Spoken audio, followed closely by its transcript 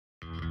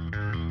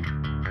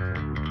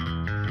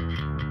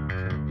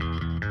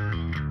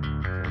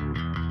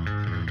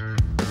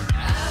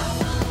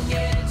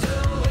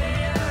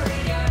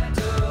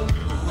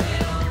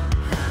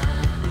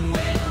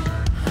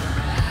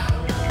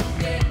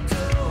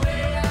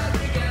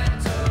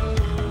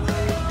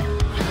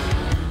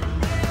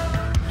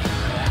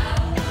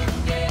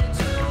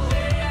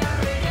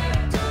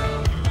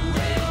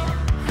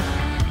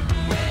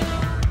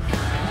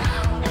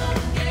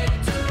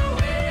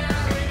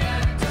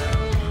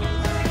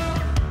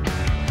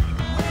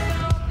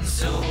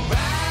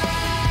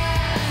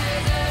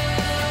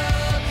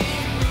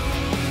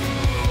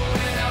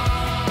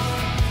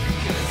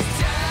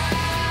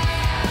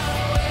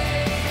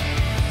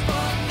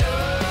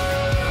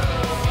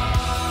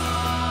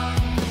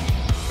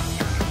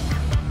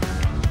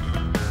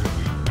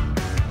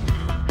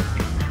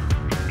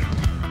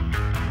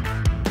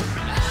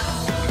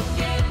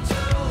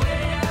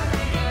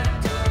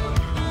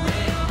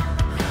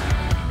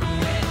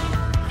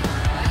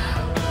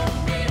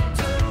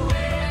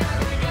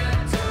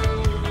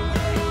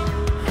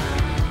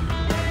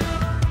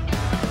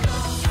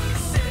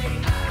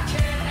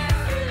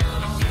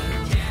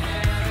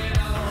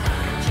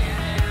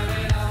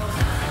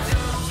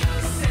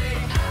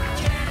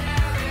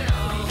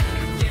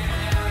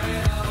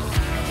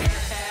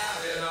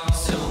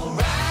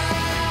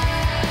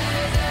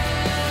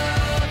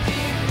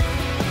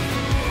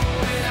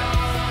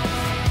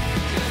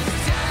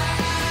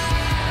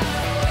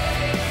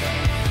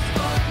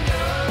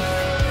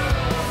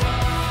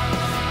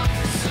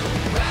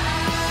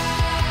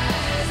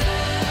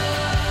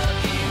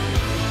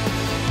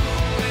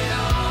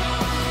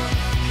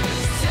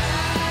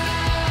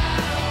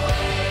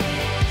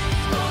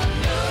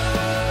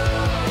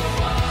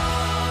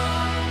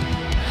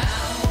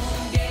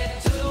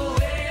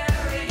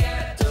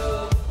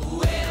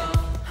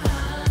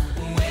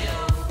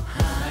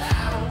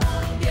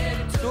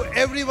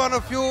one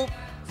of you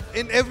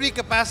in every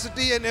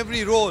capacity and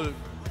every role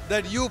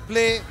that you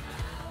play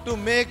to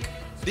make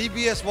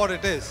DBS what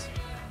it is.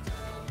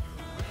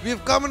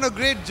 We've come on a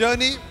great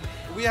journey.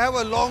 We have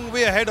a long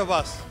way ahead of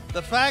us.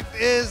 The fact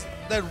is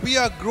that we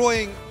are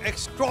growing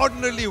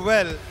extraordinarily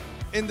well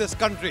in this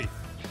country.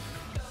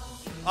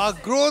 Our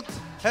growth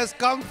has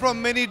come from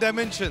many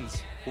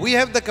dimensions. We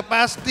have the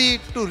capacity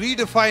to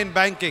redefine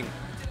banking.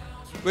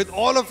 With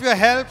all of your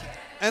help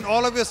and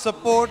all of your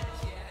support,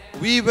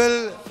 we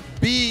will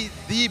be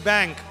the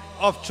bank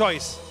of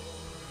choice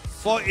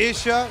for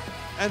Asia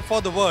and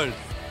for the world.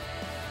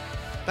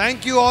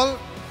 Thank you all.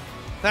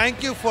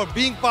 Thank you for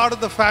being part of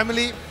the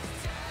family.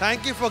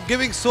 Thank you for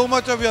giving so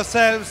much of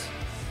yourselves.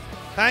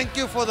 Thank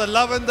you for the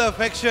love and the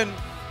affection.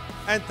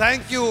 And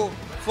thank you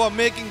for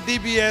making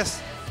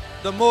DBS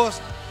the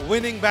most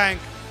winning bank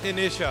in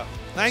Asia.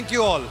 Thank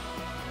you all.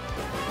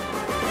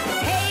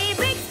 Hey,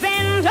 big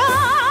spender.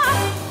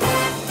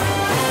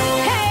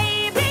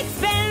 Hey, big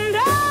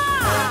spender.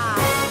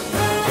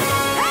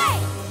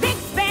 Hey, big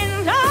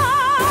spender.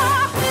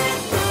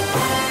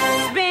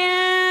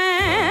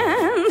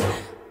 Spend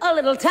a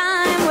little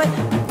time with me.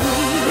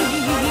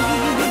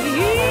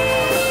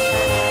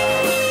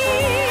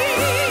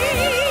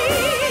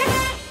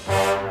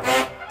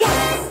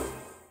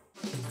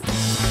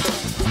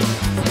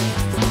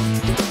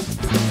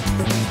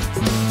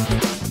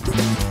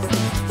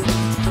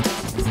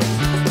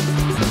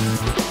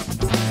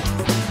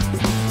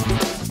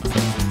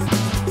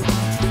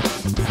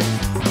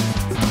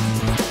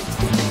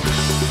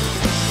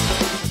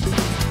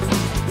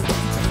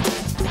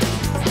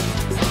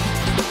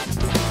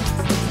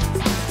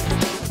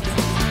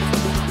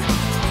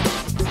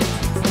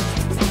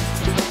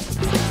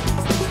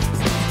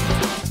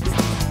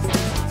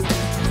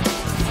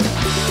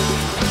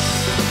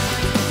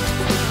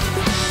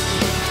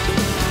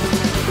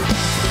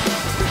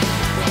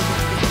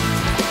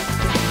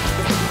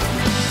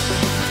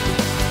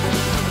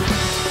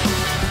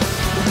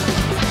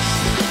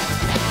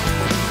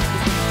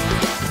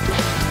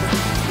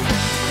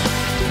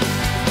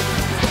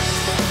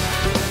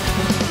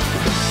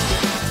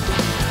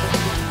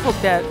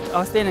 Hope that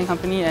I'll stay in the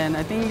company, and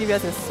I think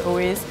DBS has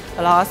always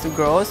allowed us to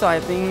grow, so I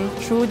think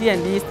through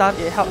D&D stuff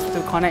it helps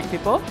to connect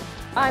people.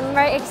 I'm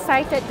very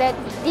excited that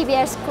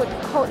DBS could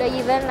hold an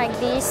event like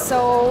this,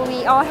 so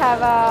we all have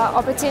an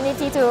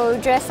opportunity to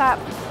dress up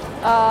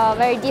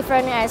very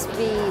different as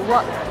we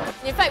work.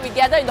 In fact, we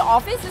gathered in the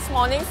office this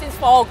morning since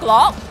 4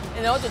 o'clock,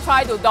 to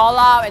try to doll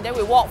out, and then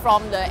we walk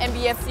from the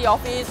MBFC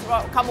office,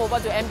 come over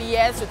to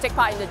MBS to take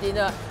part in the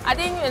dinner. I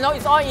think,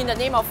 it's all in the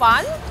name of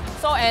fun.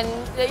 So, and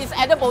it's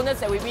added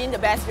bonus that we win the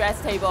Best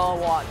Dress Table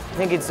Award. I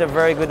think it's a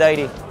very good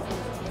idea,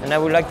 and I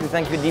would like to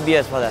thank you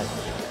DBS for that.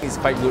 It's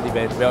quite a good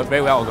event,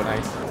 very well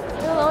organized.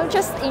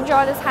 Just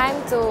enjoy the time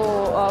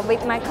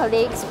with my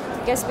colleagues,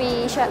 because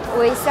we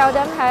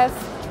seldom have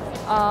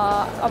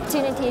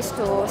opportunities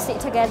to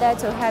sit together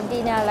to have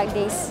dinner like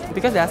this.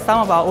 Because there are some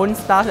of our own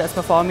staff that's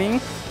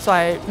performing, so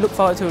I look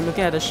forward to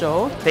looking at the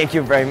show. Thank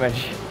you very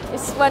much.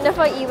 It's a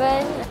wonderful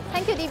event.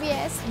 Thank you,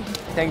 DBS.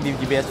 Thank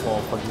DBS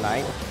for the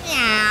night.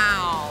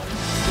 Meow.